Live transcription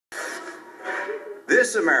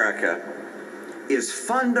This America is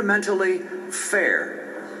fundamentally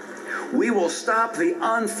fair. We will stop the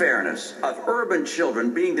unfairness of urban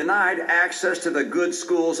children being denied access to the good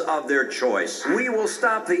schools of their choice. We will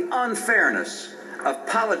stop the unfairness of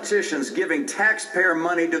politicians giving taxpayer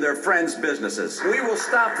money to their friends' businesses. We will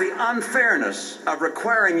stop the unfairness of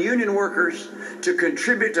requiring union workers to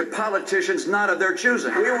contribute to politicians not of their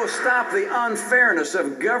choosing. We will stop the unfairness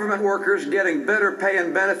of government workers getting better pay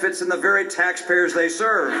and benefits than the very taxpayers they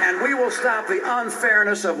serve. And we will stop the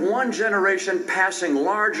unfairness of one generation passing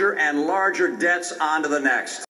larger and larger debts on to the next.